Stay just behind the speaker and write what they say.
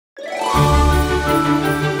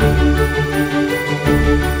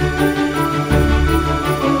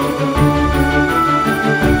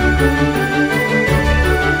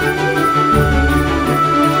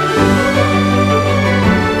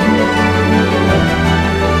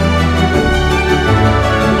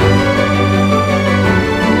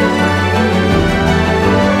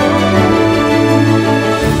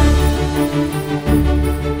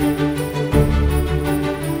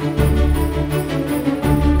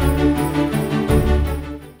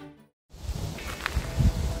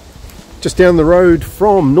Just down the road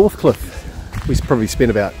from Northcliffe, we probably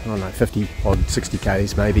spent about, I don't know, 50 odd 60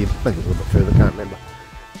 k's maybe a little bit further, can't remember.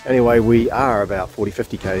 Anyway, we are about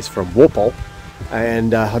 40-50 k's from Walpole,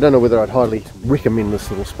 and I don't know whether I'd highly recommend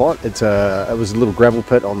this little spot. It was a little gravel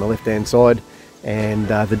pit on the left hand side, and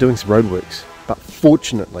they're doing some roadworks, but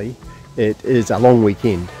fortunately it is a long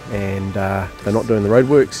weekend and they're not doing the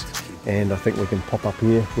roadworks, and I think we can pop up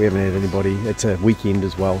here. We haven't had anybody. It's a weekend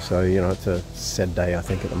as well, so you know, it's a sad day I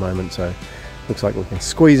think at the moment, so looks like we can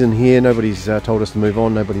squeeze in here. Nobody's told us to move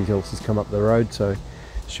on, nobody else has come up the road, so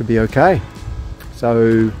should be okay.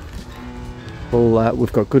 So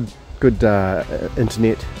we've got good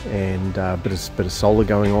internet and a bit of solar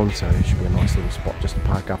going on, so it should be a nice little spot just to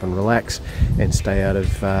park up and relax and stay out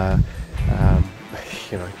of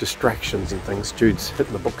you know, distractions and things. Jude's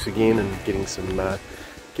hitting the books again and getting some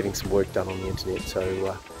work done on the internet,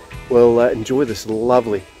 so we'll enjoy this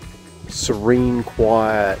lovely, serene,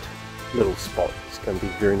 quiet little spot. It's going to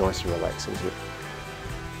be very nice and relaxing here.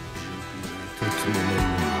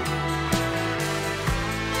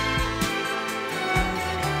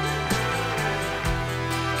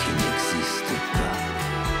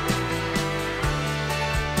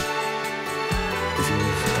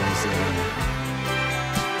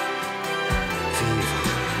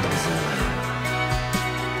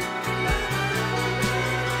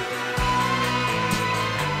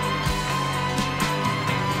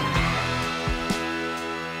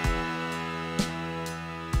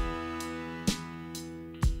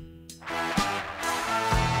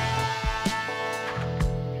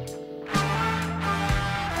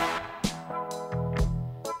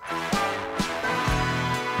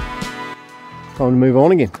 Time to move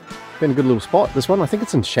on again. Been a good little spot, this one. I think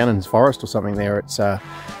it's in Shannon's Forest or something there. It's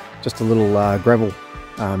just a little gravel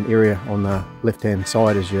area on the left hand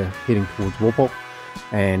side as you're heading towards Walpole,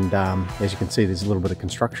 and as you can see there's a little bit of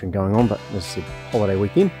construction going on, but this is a holiday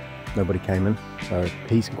weekend, nobody came in, so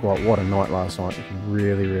peace and quiet. What a night last night. It was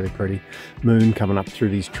really pretty. Moon coming up through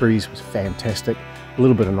these trees was fantastic. A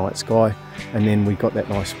little bit of night sky, and then we got that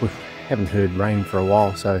nice, we haven't heard rain for a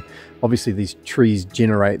while, so obviously these trees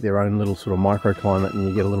generate their own little sort of microclimate, and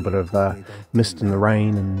you get a little bit of mist in the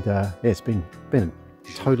rain, and yeah, it's been a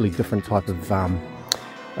totally different type of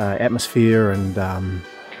atmosphere and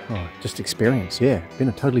just experience. Yeah, been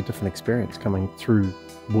a totally different experience coming through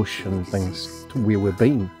bush and things to where we've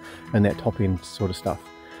been and that top end sort of stuff.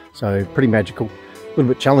 So pretty magical. A little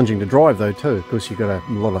bit challenging to drive though too. Of course you've got a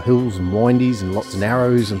lot of hills and windies and lots of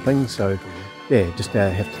narrows and things, so yeah, just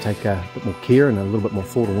have to take a bit more care and a little bit more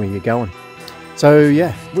thought on where you're going. So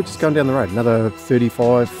yeah, we're just going down the road, another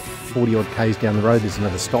 35, 40 odd k's down the road. There's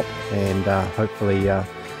another stop, and hopefully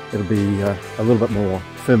it'll be a little bit more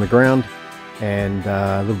firmer ground and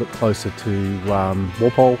a little bit closer to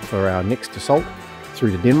Walpole for our next assault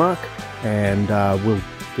through to Denmark, and we'll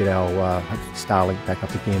get our hopefully Starlink back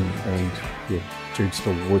up again. And yeah, Jude's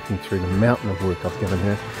still working through the mountain of work I've given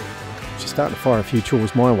her. She's starting to fire a few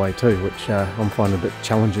chores my way too, which I'm finding a bit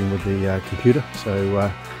challenging with the computer.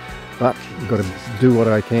 So, but I've got to do what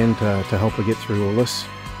I can to help her get through all this.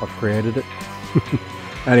 I've created it.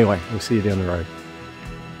 Anyway, we'll see you down the road.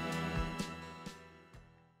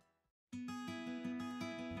 A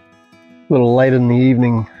little late in the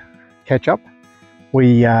evening catch up.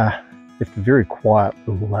 We left a very quiet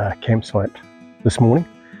little campsite this morning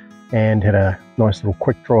and had a nice little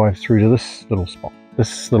quick drive through to this little spot.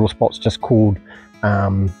 This little spot's just called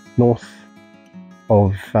north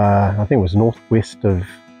of, I think it was northwest of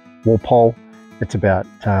Walpole. It's about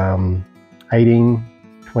 18,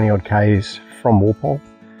 20 odd k's from Walpole,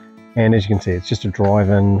 and as you can see it's just a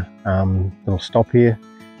drive-in little stop here.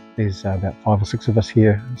 There's about 5 or 6 of us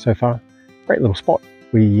here so far. Great little spot.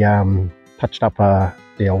 We touched up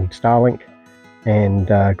the old Starlink and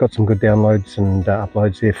got some good downloads and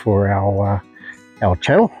uploads there for our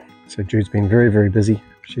channel. So Jude's been very busy.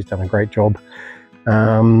 She's done a great job.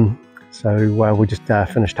 So we just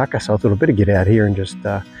finished tucker, so I thought I'd better get out here and just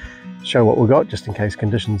show what we got, just in case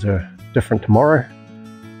conditions are different tomorrow.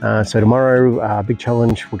 So tomorrow, big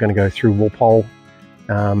challenge, we're going to go through Walpole,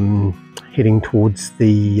 heading towards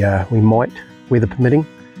the, we might, weather permitting,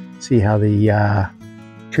 see how the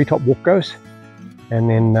treetop walk goes, and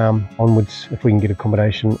then onwards if we can get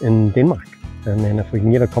accommodation in Denmark. And then if we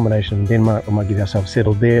can get accommodation in Denmark, we might get ourselves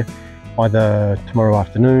settled there either tomorrow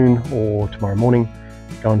afternoon or tomorrow morning.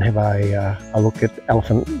 Go and have a look at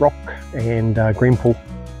Elephant Rock and Green Pool,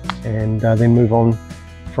 and then move on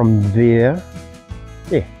from there.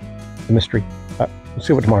 Yeah, the mystery, but we'll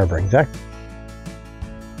see what tomorrow brings, eh?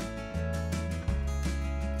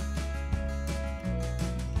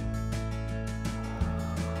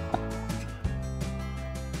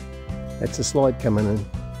 That's a slide coming in.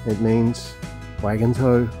 It means wagons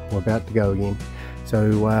ho, we're about to go again.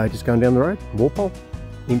 So just going down the road, Walpole,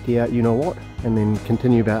 empty out you know what, and then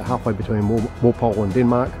continue about halfway between Walpole and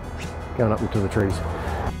Denmark, going up into the trees.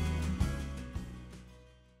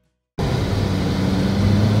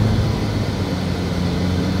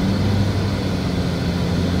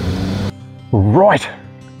 Right,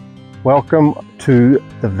 welcome to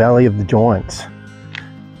the Valley of the Giants.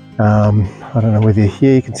 I don't know whether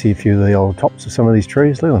here you can see a few of the old tops of some of these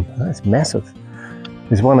trees. Look at them, that's massive.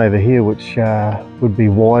 There's one over here which would be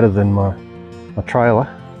wider than my trailer.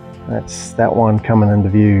 That's that one coming into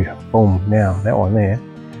view. Boom, now that one there.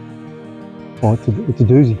 Oh, it's a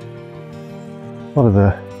doozy. A lot of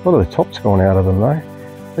the tops gone out of them though. I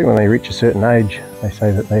think when they reach a certain age, they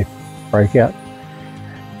say that they break out.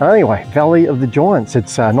 Anyway, Valley of the Giants.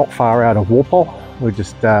 It's not far out of Walpole. We're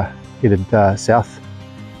just headed south.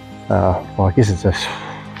 Well, I guess it's a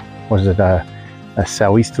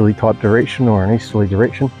southeasterly type direction or an easterly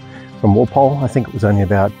direction from Walpole. I think it was only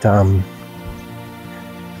about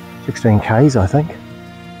 16 k's, I think.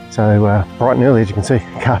 So bright and early, as you can see,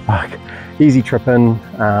 car park, easy trip in,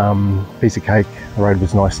 piece of cake. The road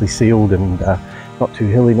was nicely sealed and not too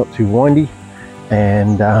hilly, not too windy.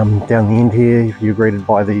 And down the end here, you're greeted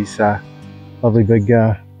by these lovely big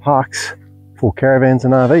parks for caravans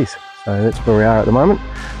and RVs. So that's where we are at the moment.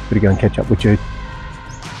 Better go and catch up with you.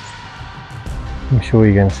 I'm sure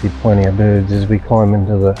you're going to see plenty of birds as we climb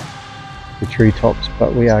into the treetops,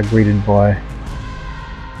 but we are greeted by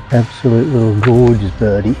absolute little gorgeous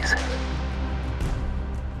birdies.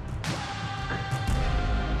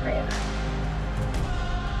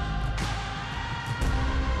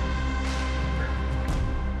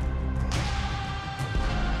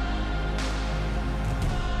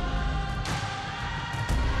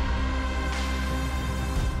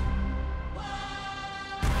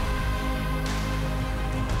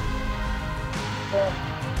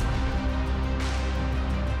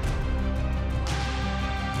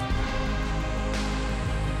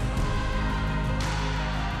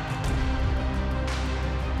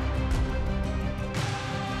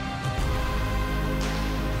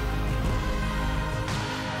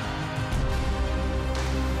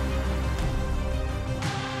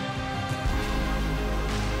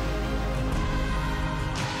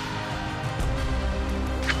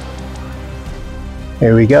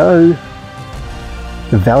 Here we go,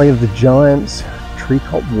 the Valley of the Giants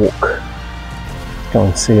treetop walk. Go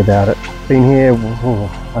and see about it. Been here,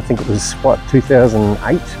 I think it was what,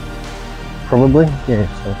 2008, probably. Yeah,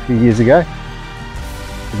 so a few years ago.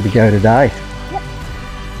 Give it a go today. Yep.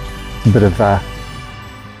 A bit of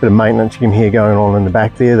maintenance you can hear going on in the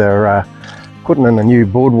back there. They're putting in a new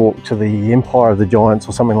boardwalk to the Empire of the Giants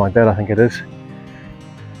or something like that, I think it is.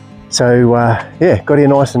 So yeah, got here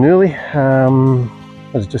nice and early.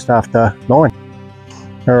 It was just after 9.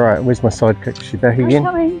 Alright, where's my sidekick? Is she back again?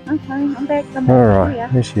 I'm coming, I'm back.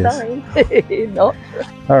 Alright, there she is. Sorry. Not.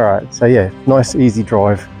 Alright, so yeah, nice easy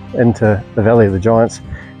drive into the Valley of the Giants.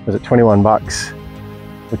 It was at 21 bucks,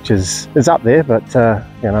 which is up there, but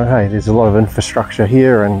you know, hey, there's a lot of infrastructure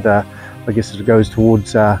here, and I guess it goes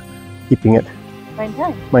towards keeping it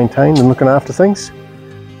maintained and looking after things.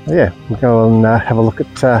 So yeah, we'll go and have a look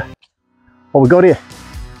at what we got here.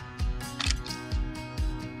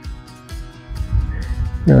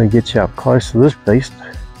 Really gets you up close to this beast.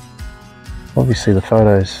 Obviously the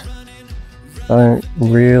photos don't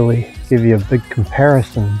really give you a big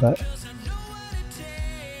comparison, but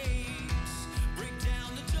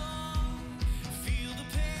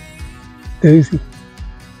doozy.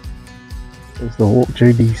 There's the walk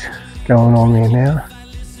duties going on there now.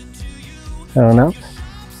 Going up.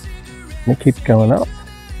 And it keeps going up.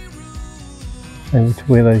 Maybe to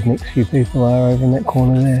where those next few people are over in that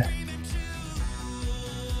corner there.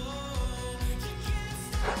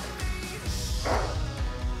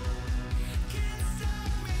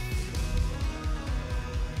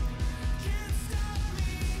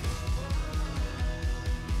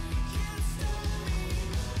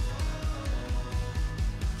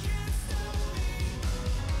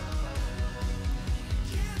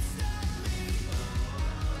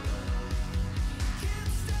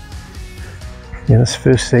 Yeah, this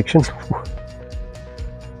first section,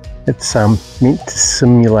 it's meant to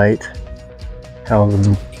simulate how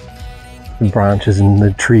the branches and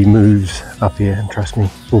the tree moves up here, and trust me,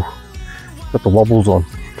 ooh, got the wobbles on.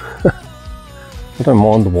 I don't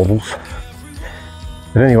mind the wobbles.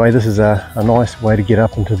 But anyway, this is a nice way to get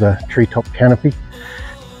up into the treetop canopy.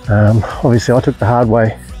 Obviously I took the hard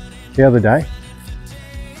way the other day,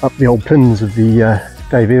 up the old pins of the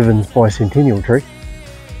Dave Evans bicentennial tree.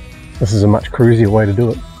 This is a much cruisier way to do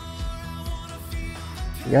it.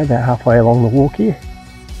 We go about halfway along the walk here.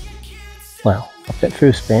 Wow, up that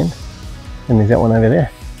first span, and there's that one over there.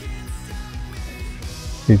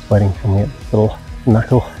 Dude's waiting for me at the little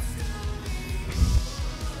knuckle.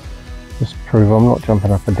 Just to prove I'm not jumping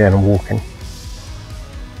up and down and walking.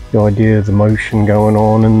 The idea of the motion going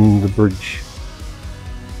on in the bridge.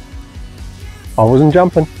 I wasn't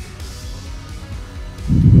jumping.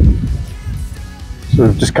 Sort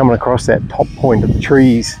of just coming across that top point of the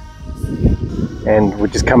trees, and we're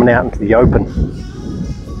just coming out into the open,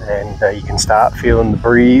 and you can start feeling the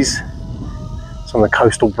breeze, some of the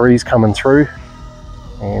coastal breeze coming through,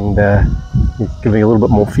 and giving a little bit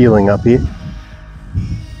more feeling up here.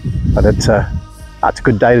 But it's a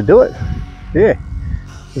good day to do it. Yeah,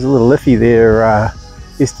 there's a little iffy there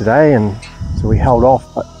yesterday, and so we held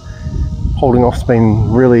off, but holding off's been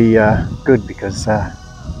really good, because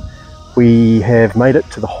we have made it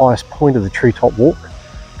to the highest point of the treetop walk,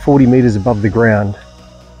 40 meters above the ground.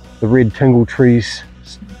 The red tingle trees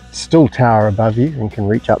still tower above you and can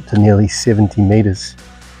reach up to nearly 70 meters.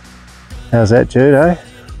 How's that, Jude, eh?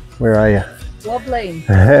 Where are you? Wobbling.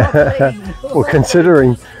 Well,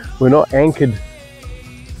 considering we're not anchored.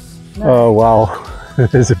 No. Oh wow,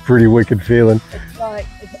 it's a pretty wicked feeling.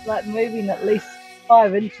 It's like moving at least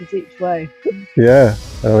 5 inches each way. Yeah,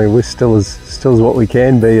 I mean, we're still as what we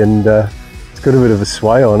can be, and it's got a bit of a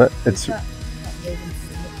sway on it. It's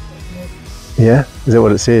yeah, is that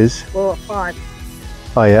what it says? Well, 5.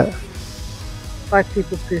 Oh yeah. 5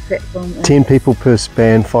 people per platform. 10 people per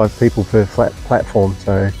span, 5 people per flat platform.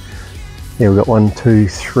 So yeah, we've got 1, 2,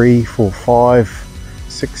 3, 4, 5,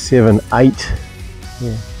 6, 7, 8.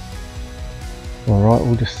 Yeah. All right,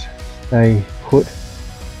 we'll just stay put.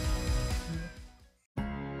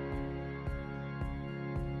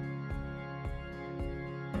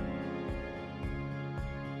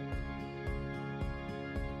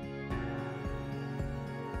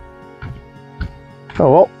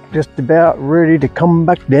 Oh well, just about ready to come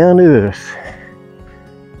back down to earth.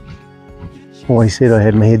 Always said I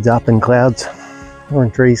had my heads up in clouds or in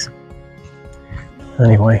trees.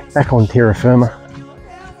 Anyway, back on terra firma.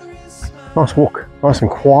 Nice walk, nice and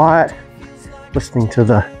quiet, listening to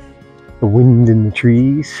the wind in the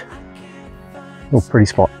trees. Oh, pretty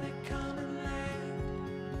spot.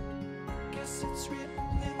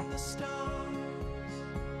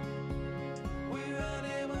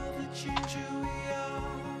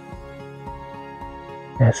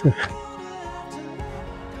 Massive.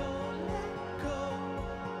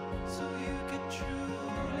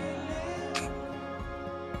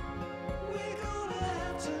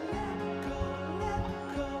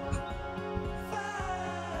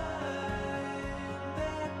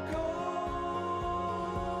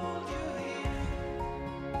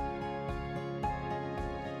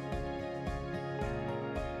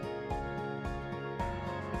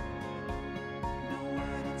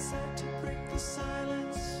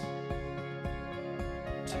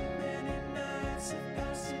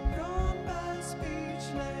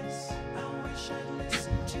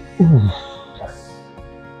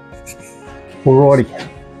 Alrighty,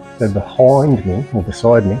 so behind me, or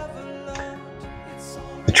beside me,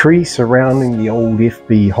 the tree surrounding the old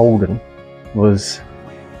FB Holden was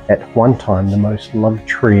at one time the most loved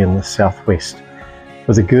tree in the southwest.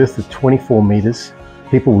 With a girth of 24 meters,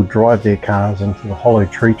 people would drive their cars into the hollow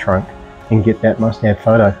tree trunk and get that must-have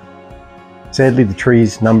photo. Sadly, the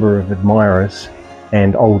tree's number of admirers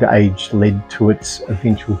and old age led to its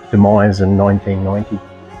eventual demise in 1990.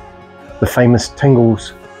 The famous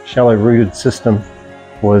Tingle's shallow-rooted system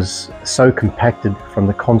was so compacted from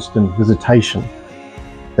the constant visitation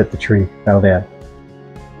that the tree fell down.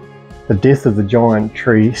 The death of the giant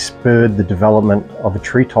tree spurred the development of a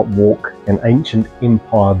treetop walk and ancient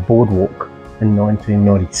empire boardwalk in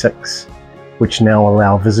 1996, which now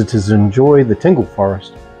allow visitors to enjoy the Tingle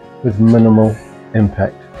forest with minimal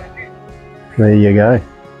impact. There you go.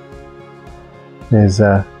 There's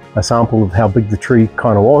a sample of how big the tree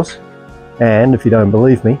kind of was. And if you don't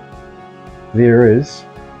believe me, there is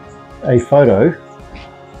a photo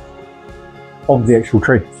of the actual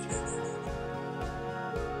tree.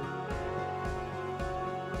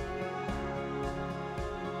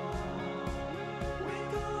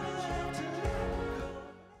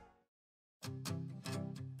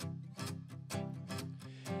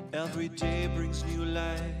 Every day brings new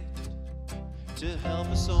light to help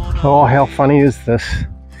us on. Oh, how funny is this?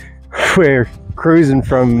 We're cruising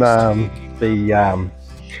from the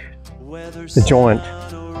Giant,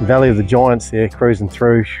 Valley of the Giants there, cruising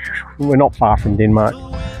through. We're not far from Denmark,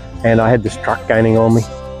 and I had this truck gaining on me.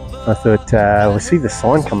 I thought, we'll see the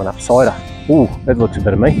sign coming up, cider. Ooh, that looks a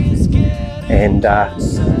bit of me. And a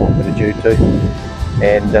bit of Jude too.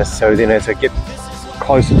 And so then as I get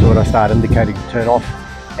closer to it, I start indicating to turn off.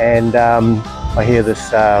 And I hear this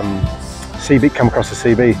CB come across the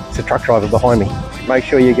CB. It's a truck driver behind me. Make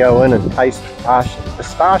sure you go in and taste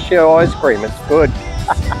pistachio ice cream. It's good.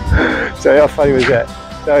 So how funny was that?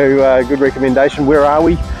 So good recommendation. Where are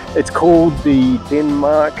we? It's called the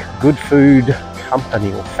Denmark Good Food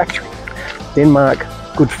Company or Factory. Denmark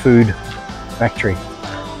Good Food Factory.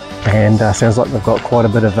 And sounds like they've got quite a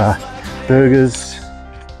bit of burgers,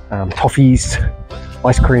 toffees,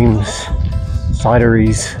 ice creams,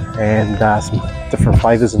 cideries, and some different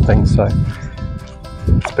flavours and things. So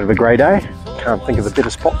it's a bit of a grey day. Can't think of a better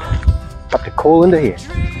spot but to call into here.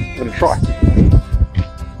 Give it a try.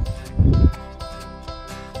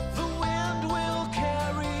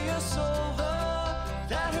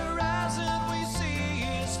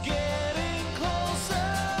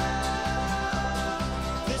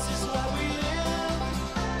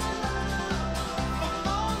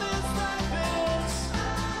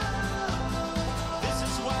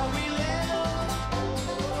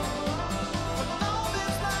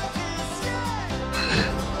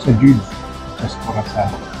 So Jude just got us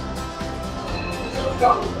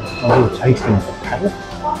a little tasting paddle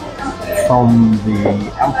from the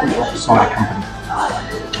Affraid cider company,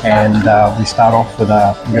 and we start off with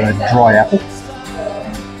we're going to dry apple,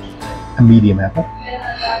 a medium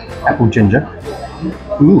apple ginger,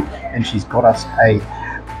 ooh, and she's got us a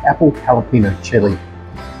apple jalapeno chili.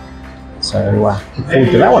 So look forward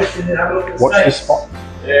to that one. Watch this spot.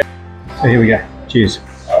 So here we go. Cheers.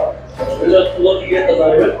 Looking at the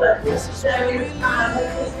moment.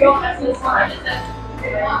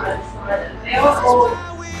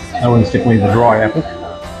 That one's definitely the dry apple.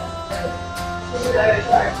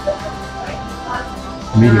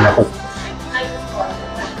 Medium apple.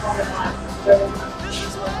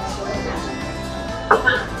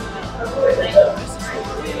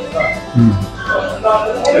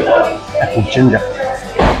 Apple ginger.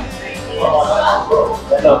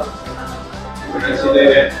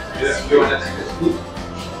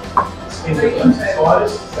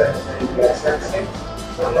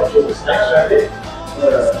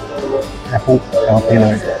 Apple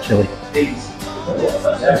jalapeno chili.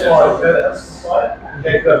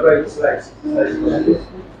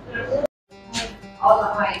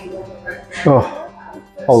 Oh,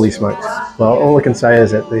 holy smokes. Well, all I can say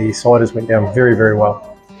is that the ciders went down very, very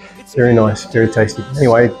well. Very nice, very tasty.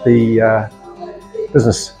 Anyway, the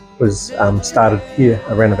business was started here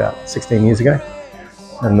around about 16 years ago,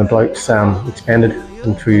 and the blokes expanded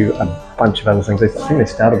into a bunch of other things. I think they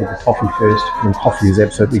started with the toffee first, and toffee is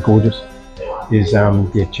absolutely gorgeous. There's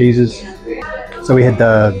cheeses. So we had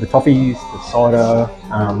the toffees, the cider,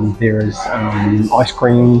 there is ice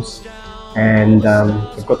creams, and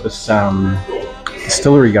we've got this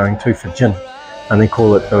distillery going too for gin, and they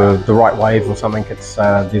call it the Right Wave or something. It's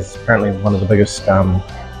there's apparently one of the biggest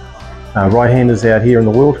right-handers out here in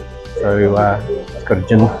the world, so it's got a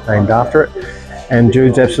gin named after it. And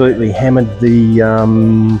Jude's absolutely hammered the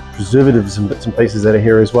preservatives and bits and pieces that are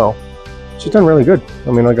here as well. She's done really good.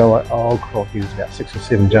 I mean, I go like, oh, crikey, there's about 6 or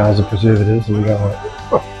 7 jars of preservatives, and we go like,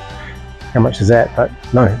 oh, how much is that? But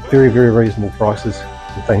no, very, very reasonable prices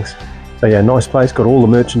and things. So yeah, nice place, got all the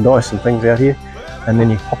merchandise and things out here. And then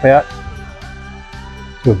you pop out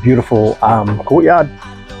to a beautiful courtyard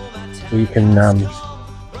where you can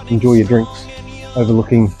enjoy your drinks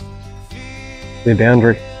overlooking their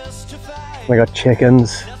boundary. We got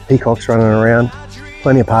check-ins, peacocks running around,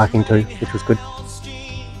 plenty of parking too, which was good.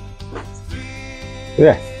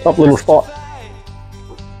 Yeah, top little spot.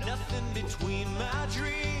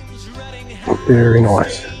 Very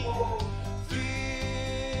nice.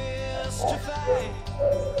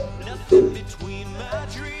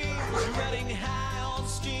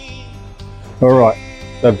 Alright,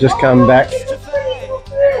 so I've just come back.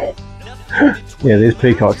 Yeah, there's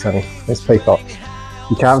peacocks, honey. There's peacocks.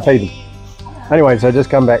 You can't feed them. Anyway, so I just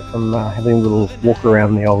come back from having a little walk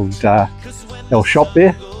around the old shop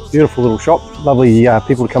there. Beautiful little shop. Lovely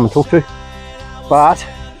people to come and talk to. But,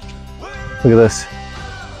 look at this.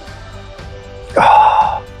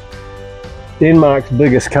 Oh, Denmark's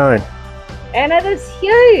biggest cone. And it is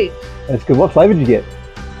huge. That's good. What flavour did you get?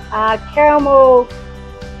 Caramel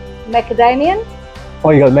macadamian Oh,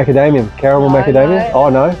 you got macadamia, caramel macadamia? Oh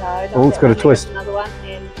no? Oh, it's got a twist. Another one,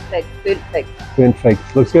 and fig, burnt fig. Burnt fig.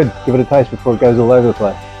 Looks good. Give it a taste before it goes all over the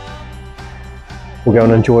place. We'll go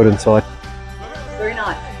and enjoy it inside. Very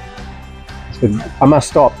nice. It's good. I must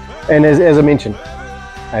stop. And as I mentioned,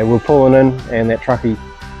 we're pulling in and that truckie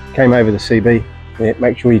came over the CB. Yeah,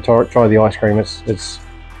 make sure you try the ice cream. It's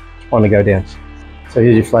fun to go down. So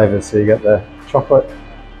here's your flavours. So you got the chocolate,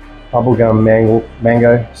 bubblegum,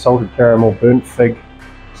 mango, salted caramel, burnt fig,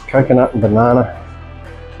 coconut and banana,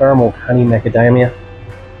 caramel honey macadamia,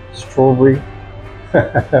 strawberry,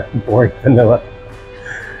 boring vanilla,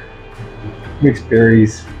 mixed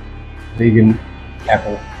berries, vegan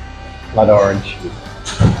apple, blood orange.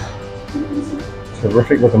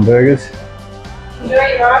 Terrific looking burgers. Enjoy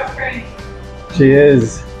your ice cream.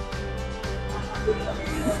 Cheers.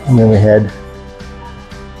 And then we had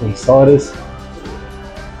some ciders.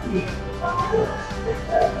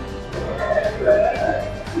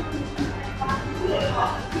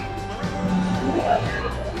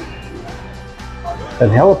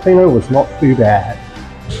 And jalapeno was not too bad.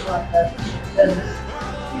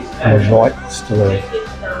 And a right distillery.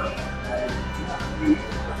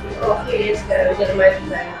 A few years ago, we did a motor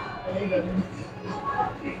thing.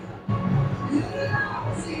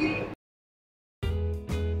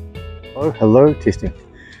 Oh, hello, testing.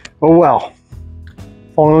 Oh well,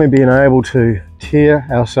 finally being able to tear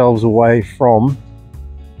ourselves away from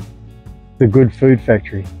the Good Food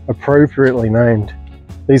Factory, appropriately named.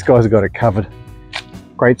 These guys have got it covered.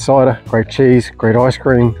 Great cider, great cheese, great ice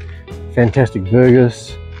cream, fantastic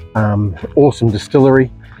burgers, awesome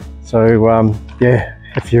distillery. So yeah,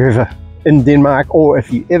 if you're ever in Denmark or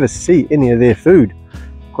if you ever see any of their food,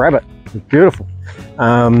 grab it. It's beautiful.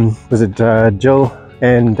 Was it Jill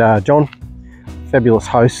and John? Fabulous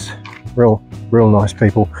hosts, real nice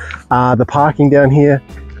people. The parking down here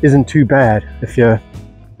isn't too bad if you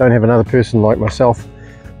don't have another person like myself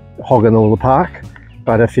hogging all the park.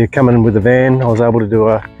 But if you're coming in with a van, I was able to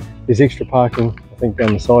do there's extra parking, I think,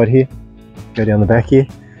 down the side here. Go down the back here.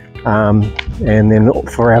 And then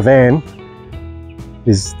for our van,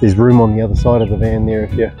 there's room on the other side of the van there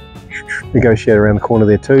if you negotiate around the corner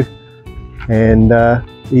there too. And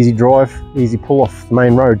easy drive, easy pull off the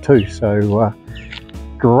main road too. So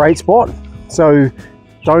great spot. So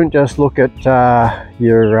don't just look at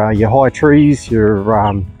your high trees, your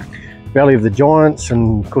Valley of the Giants,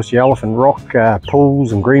 and of course your Elephant Rock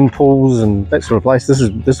pools and green pools and that sort of place. This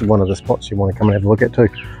is one of the spots you want to come and have a look at too.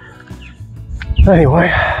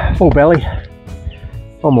 Anyway, full belly,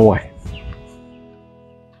 on my way.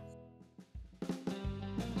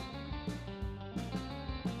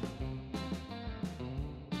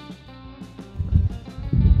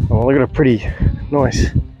 Oh, look at a pretty nice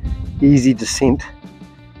easy descent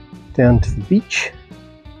down to the beach.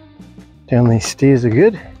 Down these stairs are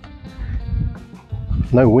good.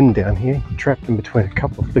 No wind down here, you're trapped in between a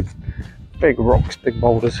couple of big rocks, big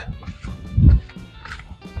boulders.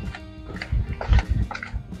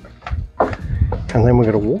 And then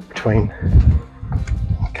we're going to walk between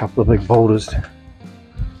a couple of big boulders.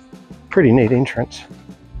 Pretty neat entrance.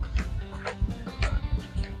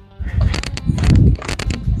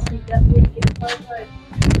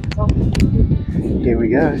 Here we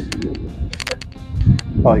go.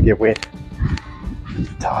 Oh, you get wet.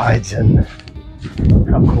 Tides and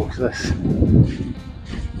how cool is this?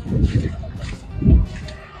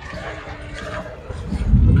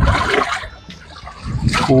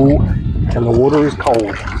 Cool, and the water is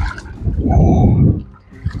cold.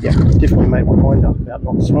 Yeah, definitely made my mind up about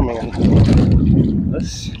not swimming in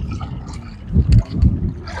this.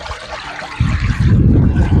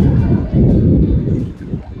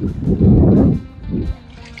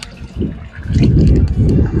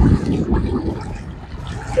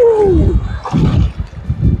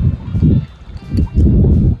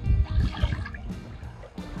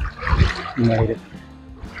 Made it.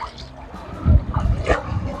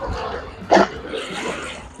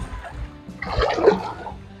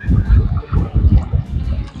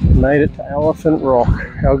 Made it to Elephant Rock.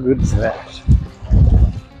 How good is that?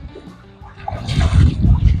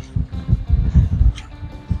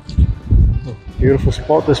 Beautiful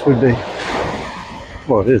spot this would be.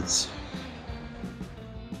 Well, it is.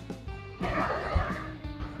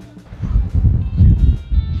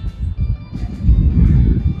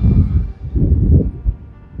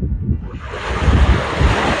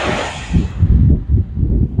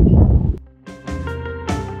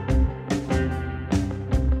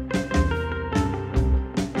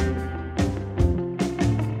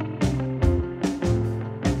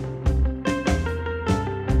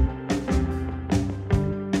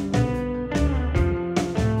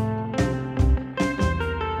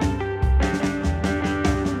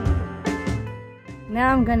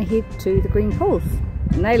 now I'm going to head to the green pools,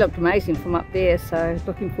 and they looked amazing from up there, so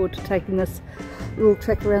looking forward to taking this little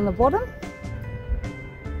trek around the bottom,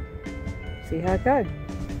 see how it goes.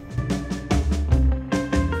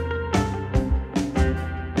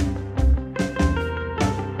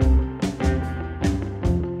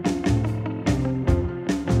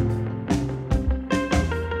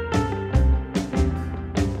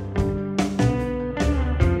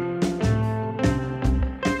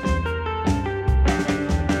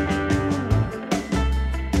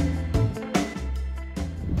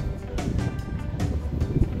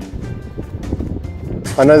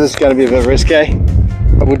 I know this is going to be a bit risky,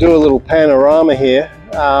 but we'll do a little panorama here,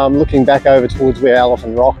 looking back over towards where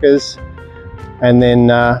Elephant Rock is, and then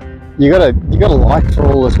you gotta like for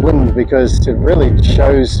all this wind, because it really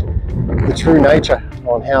shows the true nature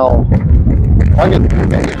on how rugged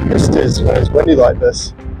the mist is when it's windy like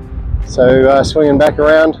this. So swinging back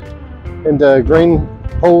around into green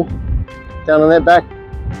pool down on that back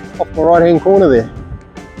off my right hand corner there.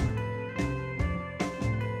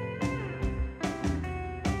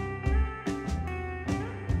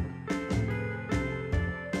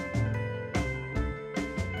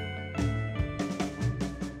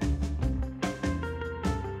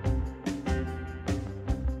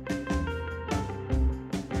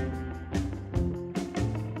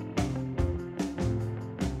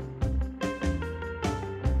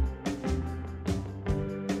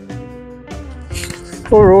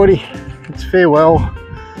 Alrighty, it's farewell.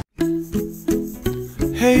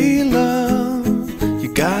 Hey love,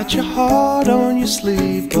 you got your heart on your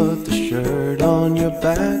sleeve, but the shirt on your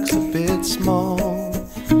back's a bit small.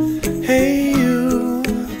 Hey you,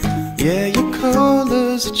 yeah, your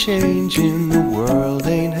colors are changing, the world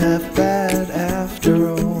ain't